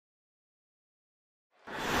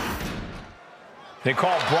They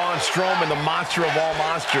call Braun Strowman the monster of all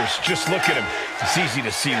monsters. Just look at him. It's easy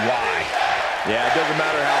to see why. Yeah, it doesn't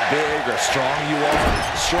matter how big or strong you are.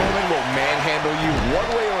 Strowman will manhandle you one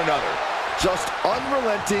way or another. Just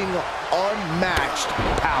unrelenting, unmatched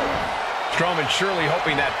power. Strowman surely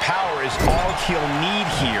hoping that power is all he'll need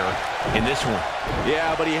here in this one.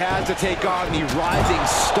 Yeah, but he has to take on the rising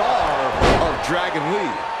star of Dragon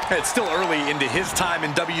Lee. It's still early into his time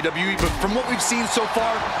in WWE, but from what we've seen so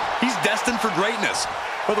far, he's destined for greatness.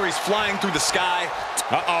 Whether he's flying through the sky...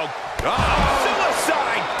 Suicide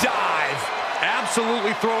dive!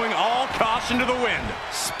 Absolutely throwing all caution to the wind.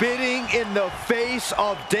 Spitting in the face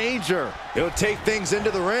of danger. He'll take things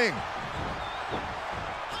into the ring.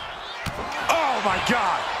 Oh, my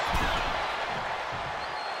God!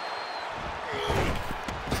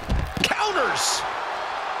 Counters!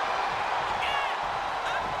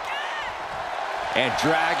 And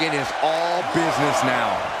Dragon is all business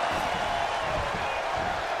now.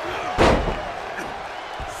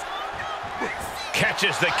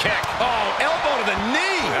 Catches the kick. Oh, elbow to the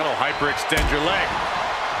knee. That'll hyperextend your leg.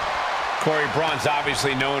 Corey, Braun's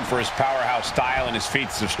obviously known for his powerhouse style and his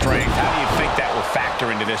feats of strength. How do you think that will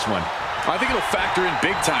factor into this one? I think it'll factor in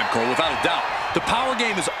big time, Cole, without a doubt. The power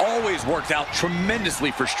game has always worked out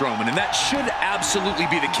tremendously for Strowman, and that should absolutely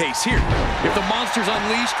be the case here. If the monster's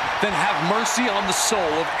unleashed, then have mercy on the soul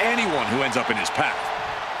of anyone who ends up in his path.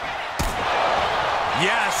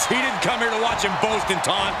 Yes, he didn't come here to watch him boast and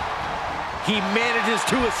taunt. He manages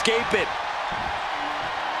to escape it.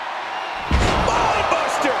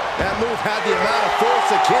 Buster! That move had the amount of force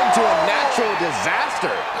akin to a natural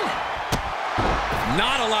disaster.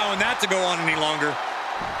 Not allowing that to go on any longer.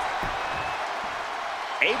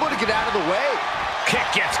 Able to get out of the way. Kick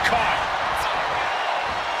gets caught.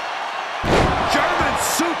 German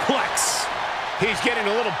suplex. He's getting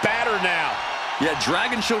a little battered now. Yeah,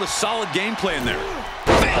 Dragon showed a solid game plan there.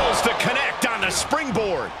 Fails to connect on the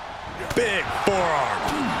springboard. Big forearm.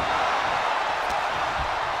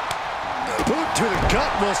 Boot to the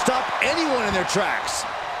gut will stop anyone in their tracks.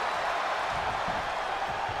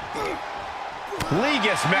 Lee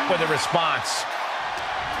gets met with a response.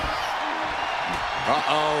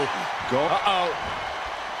 Uh-oh. Go. Uh-oh.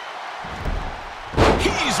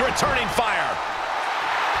 He's returning fire.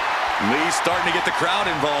 Lee's starting to get the crowd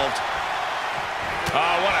involved.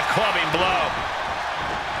 Oh, what a clubbing blow.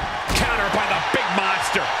 Countered by the big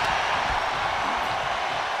monster.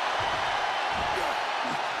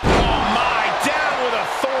 Oh, my. Down with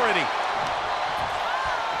authority.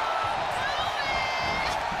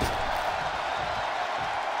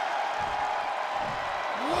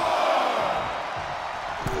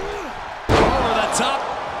 Top.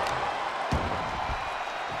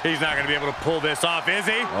 He's not going to be able to pull this off, is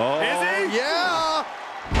he? Oh, is he? Yeah.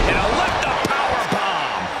 And a lift-up power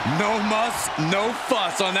bomb. No muss, no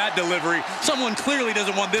fuss on that delivery. Someone clearly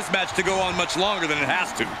doesn't want this match to go on much longer than it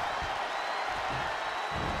has to.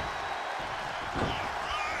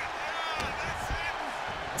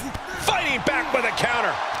 Fighting back with a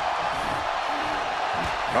counter.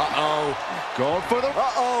 Uh-oh. Going for the...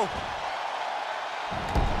 Uh-oh.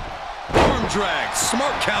 Drag.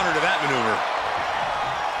 Smart counter to that maneuver.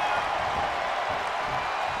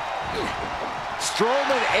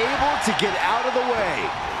 Strowman able to get out of the way.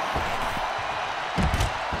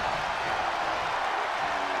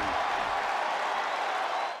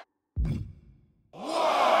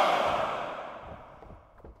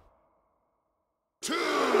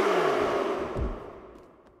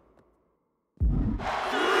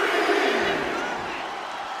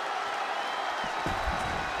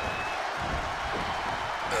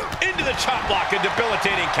 Into the chop block, a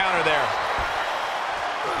debilitating counter there.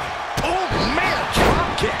 Oh, man,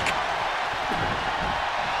 drop kick.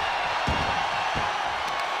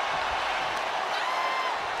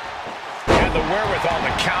 And the wherewithal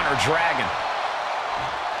to counter Dragon.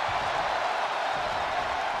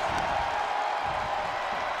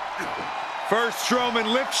 First,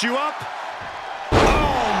 Strowman lifts you up.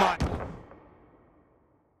 Oh, my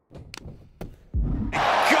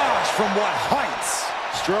gosh, from what heights.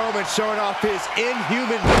 Strowman showing off his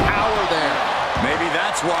inhuman power there. Maybe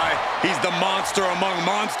that's why he's the monster among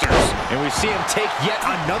monsters. And we see him take yet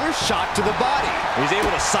another shot to the body. He's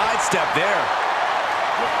able to sidestep there.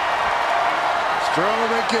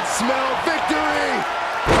 Strowman can smell victory.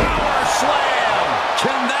 Power slam.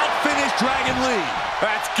 Can that finish Dragon Lee?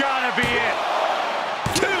 That's gotta be it.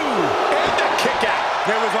 2. And the kick out.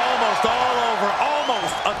 It was almost all over.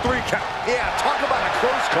 Almost a 3 count. Yeah, talk about a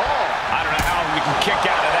close call. I don't know how you can kick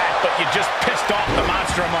out of that, but you just pissed off the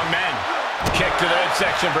monster among men. Kick to the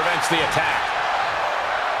midsection prevents the attack.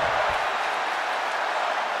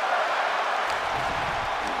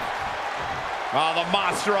 Oh, the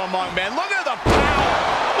monster among men. Look at the power.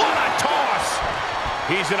 What a toss.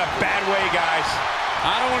 He's in a bad way, guys.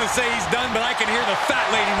 I don't want to say he's done, but I can hear the fat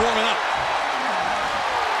lady warming up.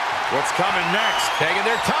 What's coming next? Taking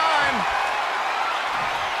their time.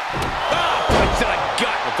 Oh, punch to the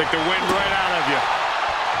gut. I'll take the wind right out of you.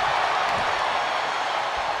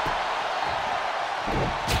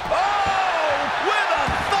 Oh, with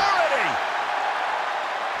authority.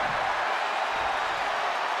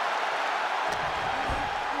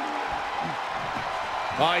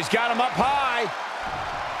 Oh, he's got him up high.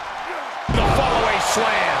 The fallaway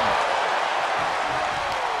slam.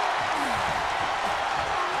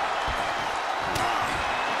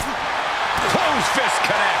 Closed fist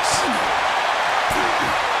connects.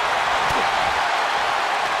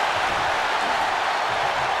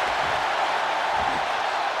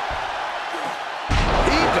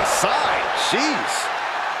 He decides. Jeez.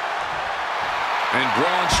 And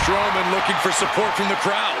Braun Strowman looking for support from the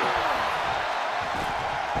crowd.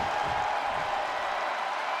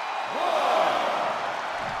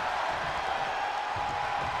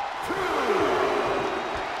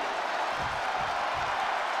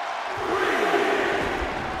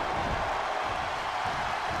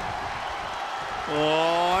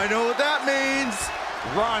 Oh, I know what that means.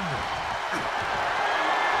 Run.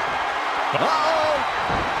 Uh-oh.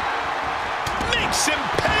 Makes him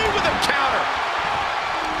pay with a counter.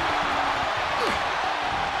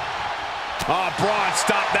 Oh, Braun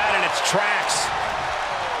stopped that in its tracks.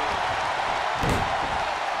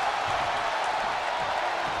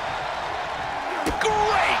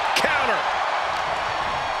 Great counter.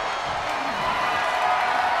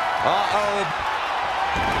 Uh-oh.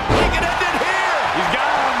 He can end it here. He's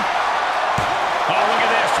got him. Oh, look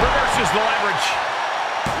at this. Reverses the leverage.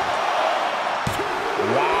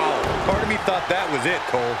 Wow. Part of me thought that was it,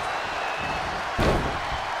 Cole.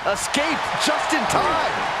 Escape just in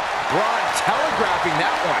time. Braun telegraphing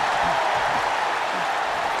that one.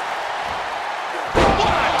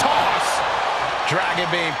 What a toss. Dragon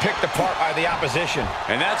being picked apart by the opposition.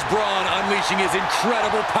 And that's Braun unleashing his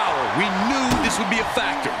incredible power. We knew this would be a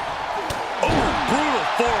factor. Oh, brutal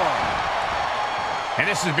forearm. And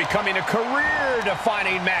this is becoming a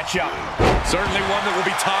career-defining matchup. Certainly one that will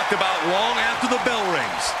be talked about long after the bell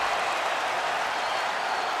rings.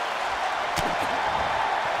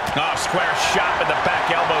 Oh, square shot with the back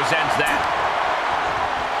elbows ends that.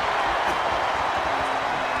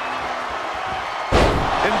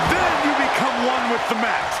 And then you become one with the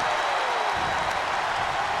mat.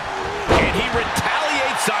 And he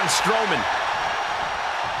retaliates on Strowman.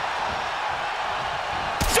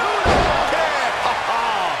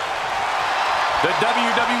 The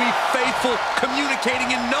WWE faithful communicating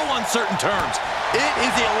in no uncertain terms. It is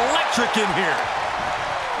electric in here.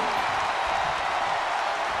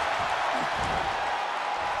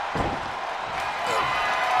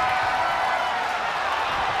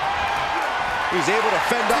 He's able to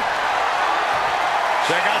fend up.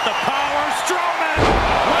 Check out the power. Strowman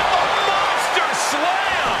with the monster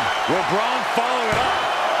slam. Will Braun follow it up?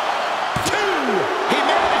 Two. He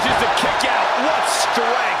manages to kick out. What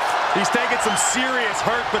strength. He's taking some serious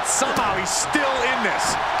hurt, but somehow he's still in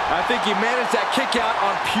this. I think he managed that kick out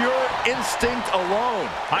on pure instinct alone.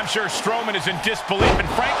 I'm sure Strowman is in disbelief, and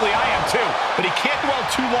frankly, I am too. But he can't dwell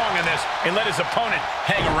too long on this and let his opponent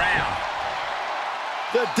hang around.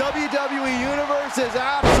 The WWE Universe is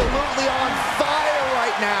absolutely on fire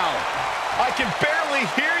right now. I can barely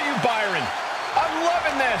hear you, Byron. I'm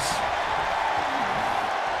loving this.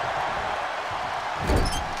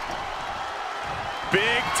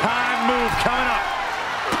 Big time move coming up.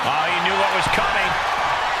 Oh, he knew what was coming.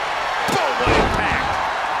 Boom, what impact.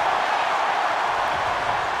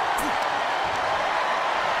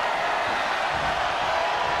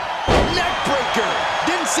 Neck breaker.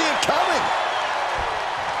 Didn't see it coming.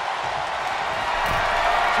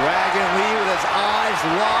 Dragon Lee with his eyes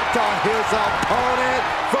locked on his opponent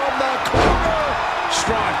from the corner.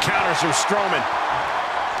 Strong counters from Strowman.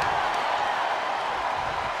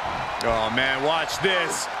 Oh, man, watch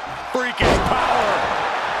this. Freakish power.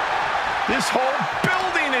 This whole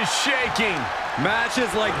building is shaking. Matches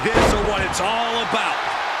like this are what it's all about.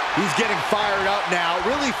 He's getting fired up now,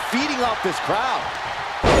 really feeding off this crowd.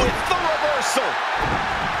 With the reversal.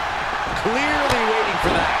 Clearly waiting for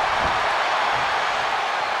that.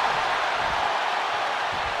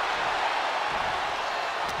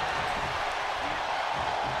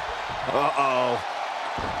 Uh-oh.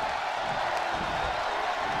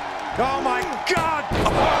 Oh, my God. Oh,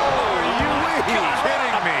 are you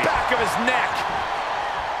kidding me? Back of his neck.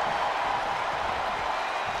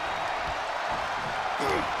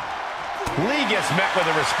 Lee gets met with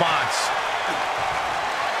a response.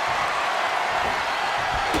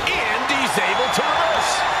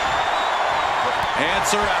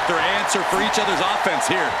 Answer after answer for each other's offense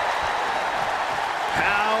here.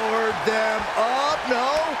 Powered them up. No.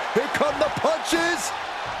 Here come the punches.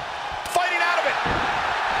 Fighting out of it.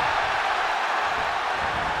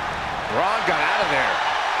 Braun got out of there.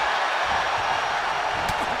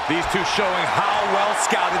 These two showing how well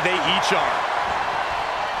scouted they each are.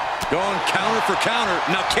 Going counter for counter.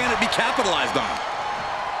 Now can it be capitalized on?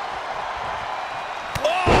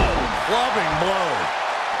 Oh! Clubbing blow.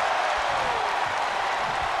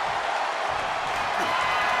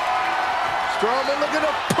 Strowman looking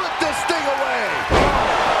to put this thing away.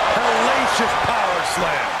 Oh, hellacious power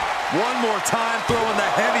slam. One more time, throwing the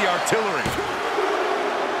heavy artillery.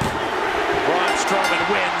 Braun Strowman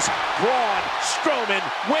wins. Braun Strowman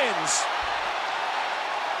wins.